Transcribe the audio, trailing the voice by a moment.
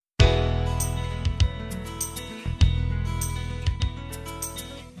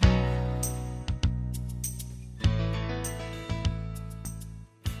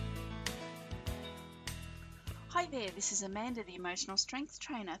this is Amanda, the Emotional Strength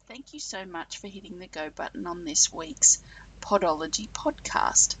Trainer. Thank you so much for hitting the go button on this week's Podology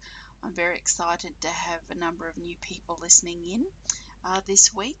podcast. I'm very excited to have a number of new people listening in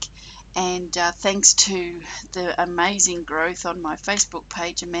this week, and thanks to the amazing growth on my Facebook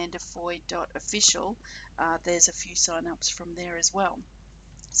page, amandafoy.official, there's a few sign-ups from there as well.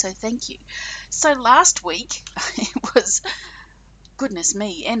 So thank you. So last week it was, goodness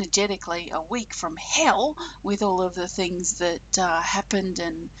me, energetically a week from hell with all of the things that happened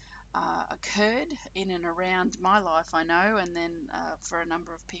and occurred in and around my life, I know, and then for a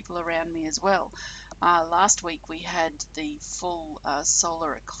number of people around me as well. Last week we had the full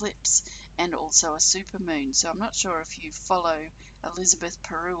solar eclipse and also a supermoon. So I'm not sure if you follow Elizabeth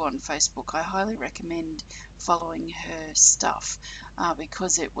Peru on Facebook. I highly recommend following her stuff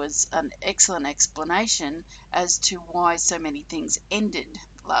because it was an excellent explanation as to why so many things ended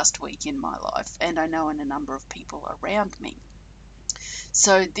last week in my life, and I know in a number of people around me.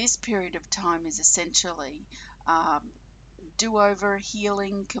 So this period of time is essentially do-over,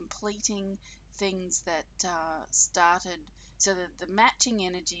 healing, completing things that started. So that the matching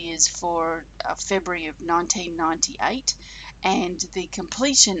energy is for February of 1998, and the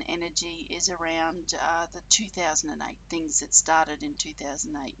completion energy is around the 2008, things that started in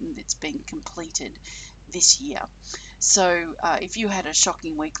 2008 and it's been completed this year. So if you had a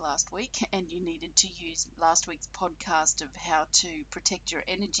shocking week last week and you needed to use last week's podcast of how to protect your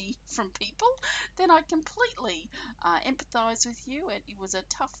energy from people, then I completely empathize with you. It was a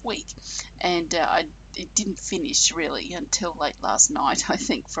tough week, and it didn't finish really until late last night, I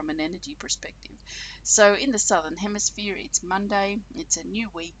think, from an energy perspective. So in the Southern Hemisphere, it's Monday, it's a new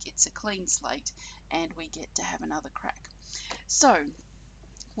week, it's a clean slate, and we get to have another crack. So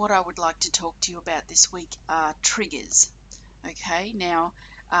what I would like to talk to you about this week are triggers. Okay, now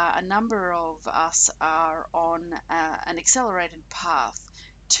a number of us are on an accelerated path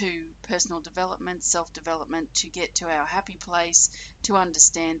to personal development, self-development, to get to our happy place, to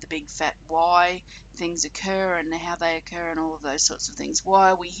understand the big fat why things occur and how they occur and all of those sorts of things.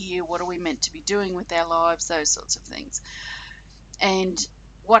 Why are we here? What are we meant to be doing with our lives? Those sorts of things. And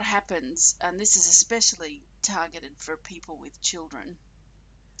what happens, and this is especially targeted for people with children,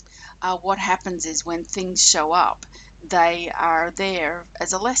 what happens is when things show up, they are there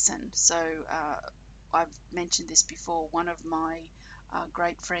as a lesson. So I've mentioned this before. One of my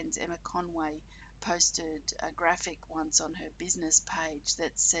great friends, Emma Conway, posted a graphic once on her business page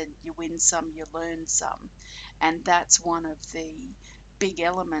that said, you win some, you learn some. And that's one of the big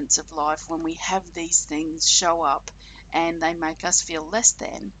elements of life when we have these things show up and they make us feel less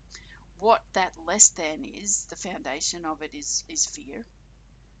than. What that less than is, the foundation of it is fear.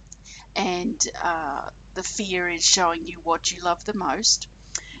 And the fear is showing you what you love the most.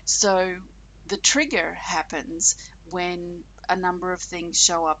 So the trigger happens when a number of things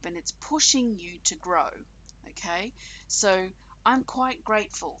show up and it's pushing you to grow. Okay, so I'm quite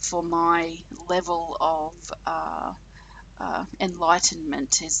grateful for my level of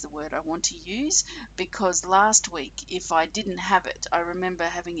enlightenment is the word I want to use, because last week, if I didn't have it, I remember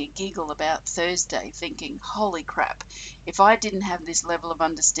having a giggle about Thursday thinking, holy crap, if I didn't have this level of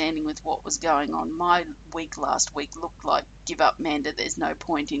understanding with what was going on, my week last week looked like give up, Manda, there's no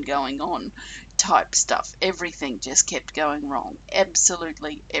point in going on type stuff. Everything just kept going wrong,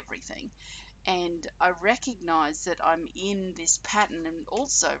 absolutely everything. And I recognize that I'm in this pattern, and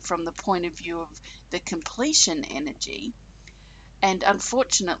also from the point of view of the completion energy. And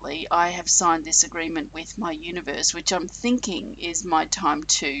unfortunately, I have signed this agreement with my universe, which I'm thinking is my time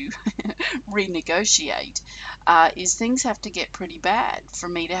to renegotiate, is things have to get pretty bad for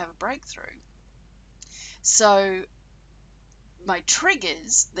me to have a breakthrough. So my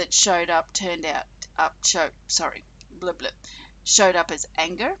triggers that showed up showed up as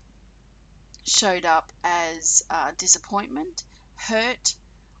anger, showed up as disappointment, hurt,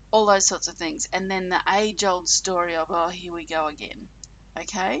 all those sorts of things. And then the age-old story of, oh, here we go again.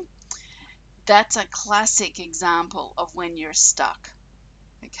 Okay? That's a classic example of when you're stuck.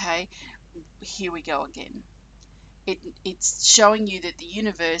 Okay? Here we go again. It's showing you that the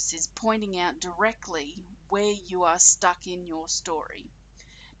universe is pointing out directly where you are stuck in your story.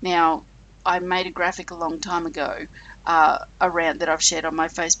 Now, I made a graphic a long time ago around that I've shared on my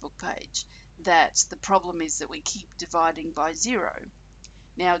Facebook page, that the problem is that we keep dividing by zero.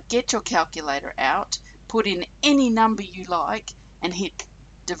 Now get your calculator out, put in any number you like and hit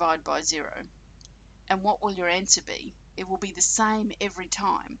divide by zero. And what will your answer be? It will be the same every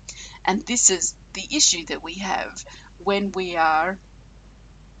time. And this is the issue that we have when we are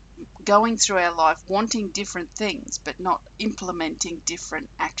going through our life wanting different things but not implementing different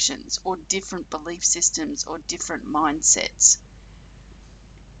actions or different belief systems or different mindsets.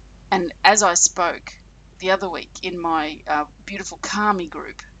 And as I spoke the other week in my beautiful Kami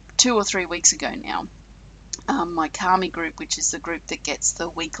group, 2 or 3 weeks ago now, my Kami group, which is the group that gets the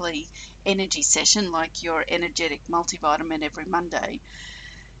weekly energy session, like your energetic multivitamin every Monday,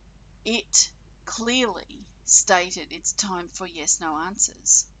 it clearly stated it's time for yes, no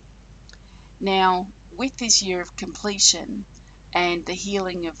answers. Now, with this year of completion and the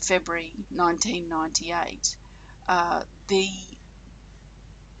healing of February 1998, the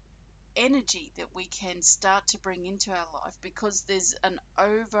energy that we can start to bring into our life, because there's an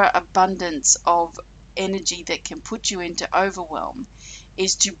overabundance of energy that can put you into overwhelm,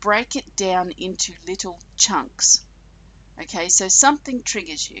 is to break it down into little chunks. Okay, so something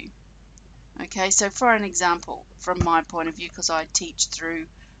triggers you. Okay, so for an example, from my point of view, because I teach through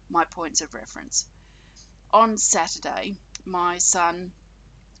my points of reference, on Saturday, my son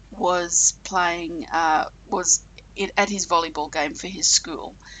was playing, at his volleyball game for his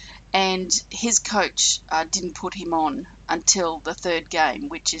school, and his coach didn't put him on until the third game,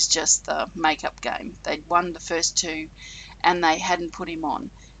 which is just the make-up game. They'd won the first two, and they hadn't put him on.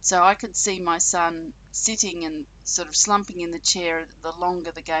 So I could see my son sitting and sort of slumping in the chair the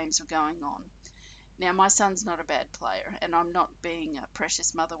longer the games were going on. Now, my son's not a bad player, and I'm not being a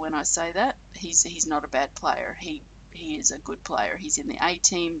precious mother when I say that. He's not a bad player. He is a good player. He's in the A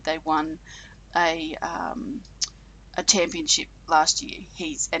team. They won a championship last year.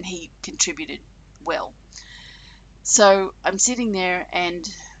 He contributed well. So I'm sitting there and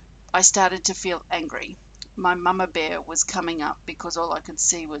I started to feel angry. My mama bear was coming up because all I could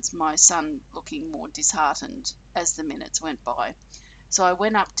see was my son looking more disheartened as the minutes went by. So I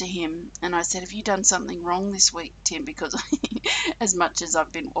went up to him and I said, "Have you done something wrong this week, Tim?" Because as much as I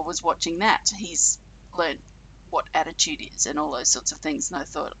was watching that, he's learned what attitude is and all those sorts of things. And I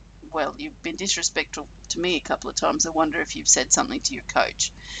thought, well, you've been disrespectful to me a couple of times. I wonder if you've said something to your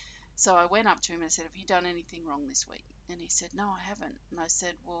coach. So I went up to him and I said, "Have you done anything wrong this week?" And he said, "No, I haven't." And I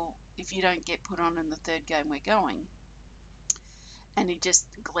said, "Well, if you don't get put on in the third game we're going." And he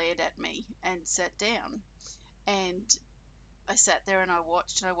just glared at me and sat down. And I sat there and I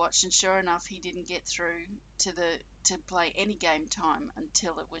watched, and sure enough, he didn't get through to play any game time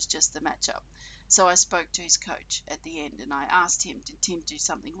until it was just the matchup. So I spoke to his coach at the end and I asked him, did Tim do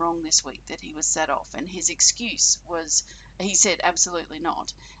something wrong this week that he was sat off? And his excuse was, he said, absolutely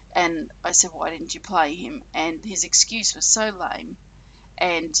not. And I said, why didn't you play him? And his excuse was so lame.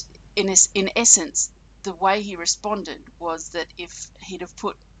 And in essence, the way he responded was that if he'd have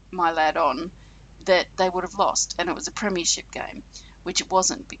put my lad on, that they would have lost, and it was a premiership game, which it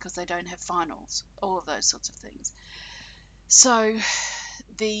wasn't because they don't have finals, all of those sorts of things. So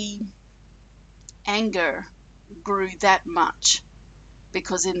the anger grew that much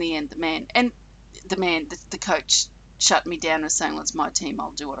because in the end the coach shut me down and saying, well, it's my team,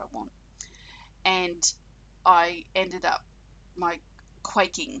 I'll do what I want. And I ended up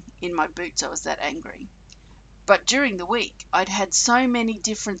quaking in my boots. I was that angry. But during the week, I'd had so many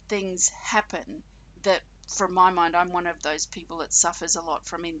different things happen that, from my mind, I'm one of those people that suffers a lot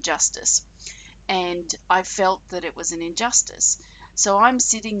from injustice. And I felt that it was an injustice. So I'm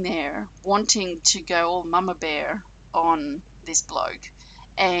sitting there wanting to go all mama bear on this bloke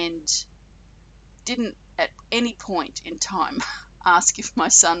and didn't at any point in time ask if my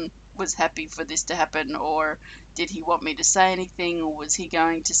son was happy for this to happen, or did he want me to say anything, or was he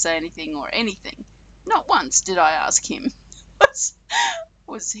going to say anything or anything. Not once did I ask him,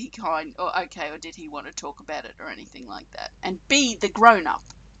 was he kind or okay, or did he want to talk about it or anything like that, and be the grown-up.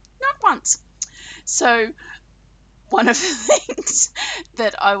 Not once. So one of the things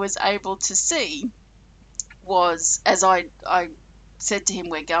that I was able to see was, as I said to him,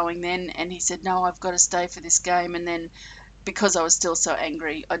 we're going then, and he said, no, I've got to stay for this game. And then, because I was still so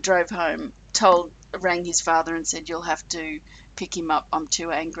angry, I drove home, rang his father and said, you'll have to pick him up, I'm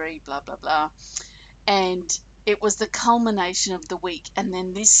too angry, blah, blah, blah. And it was the culmination of the week. And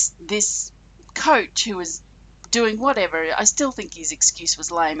then this coach who was doing whatever, I still think his excuse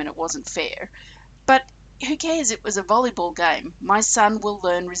was lame and it wasn't fair. But who cares? It was a volleyball game. My son will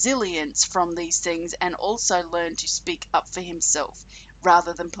learn resilience from these things and also learn to speak up for himself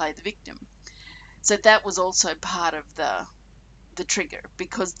rather than play the victim. So that was also part of the trigger,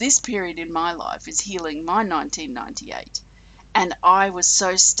 because this period in my life is healing my 1998. And I was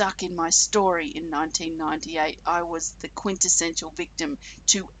so stuck in my story in 1998. I was the quintessential victim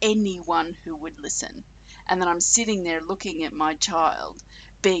to anyone who would listen. And then I'm sitting there looking at my child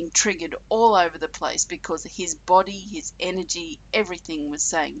being triggered all over the place because his body, his energy, everything was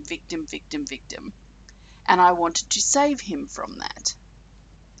saying victim, victim, victim. And I wanted to save him from that.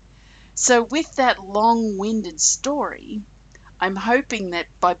 So with that long-winded story, I'm hoping that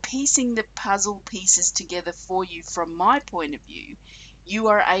by piecing the puzzle pieces together for you from my point of view, you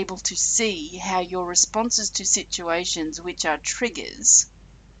are able to see how your responses to situations which are triggers,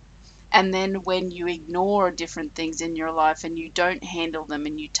 and then when you ignore different things in your life and you don't handle them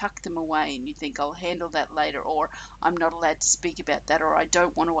and you tuck them away and you think, I'll handle that later, or I'm not allowed to speak about that, or I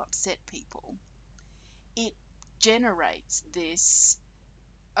don't want to upset people, it generates this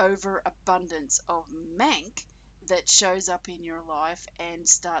overabundance of mank that shows up in your life and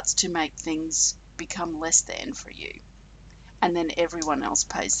starts to make things become less than for you. And then everyone else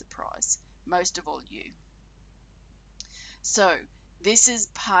pays the price, most of all you. So this is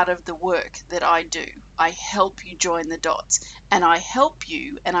part of the work that I do. I help you join the dots, and I help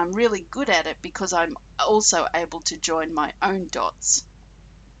you, and I'm really good at it because I'm also able to join my own dots.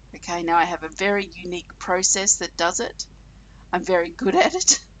 Okay, now I have a very unique process that does it. I'm very good at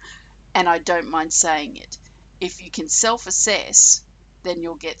it, and I don't mind saying it. If you can self-assess, then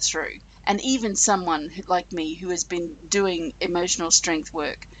you'll get through. And even someone like me who has been doing emotional strength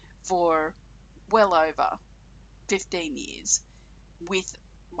work for well over 15 years with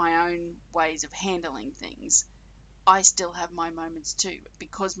my own ways of handling things, I still have my moments too,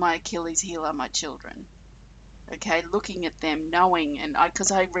 because my Achilles heel are my children. Okay, looking at them, knowing, and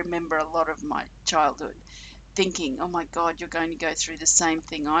because I remember a lot of my childhood thinking, oh my God, you're going to go through the same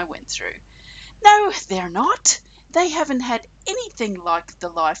thing I went through. No, they're not. They haven't had anything like the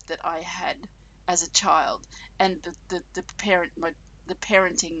life that I had as a child, and the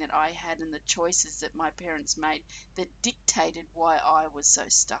parenting that I had and the choices that my parents made that dictated why I was so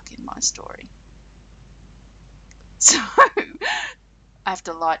stuck in my story. So I have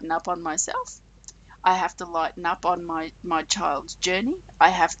to lighten up on myself. I have to lighten up on my child's journey. I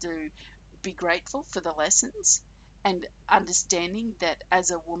have to be grateful for the lessons and understanding that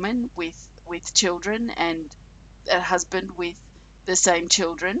as a woman with children and a husband with the same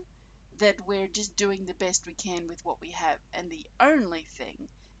children, that we're just doing the best we can with what we have. And the only thing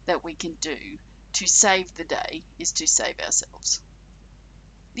that we can do to save the day is to save ourselves.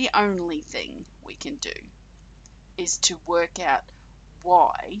 The only thing we can do is to work out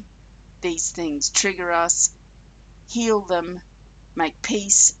why these things trigger us, heal them, make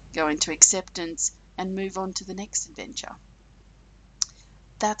peace, go into acceptance, and move on to the next adventure.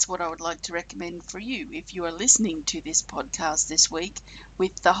 That's what I would like to recommend for you if you are listening to this podcast this week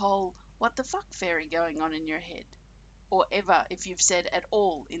with the whole what the fuck fairy going on in your head. Or ever, if you've said at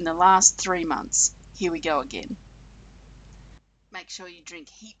all in the last 3 months, here we go again. Make sure you drink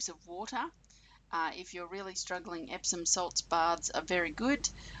heaps of water. If you're really struggling, Epsom salts baths are very good.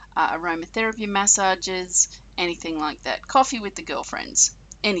 Aromatherapy massages, anything like that. Coffee with the girlfriends,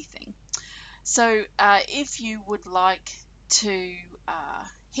 anything. So if you would like to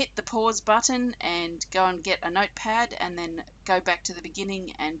hit the pause button and go and get a notepad and then go back to the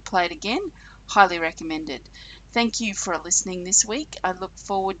beginning and play it again, highly recommended. Thank you for listening this week. I look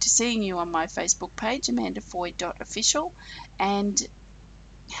forward to seeing you on my Facebook page, amandafoy.official, and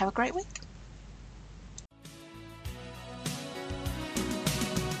have a great week.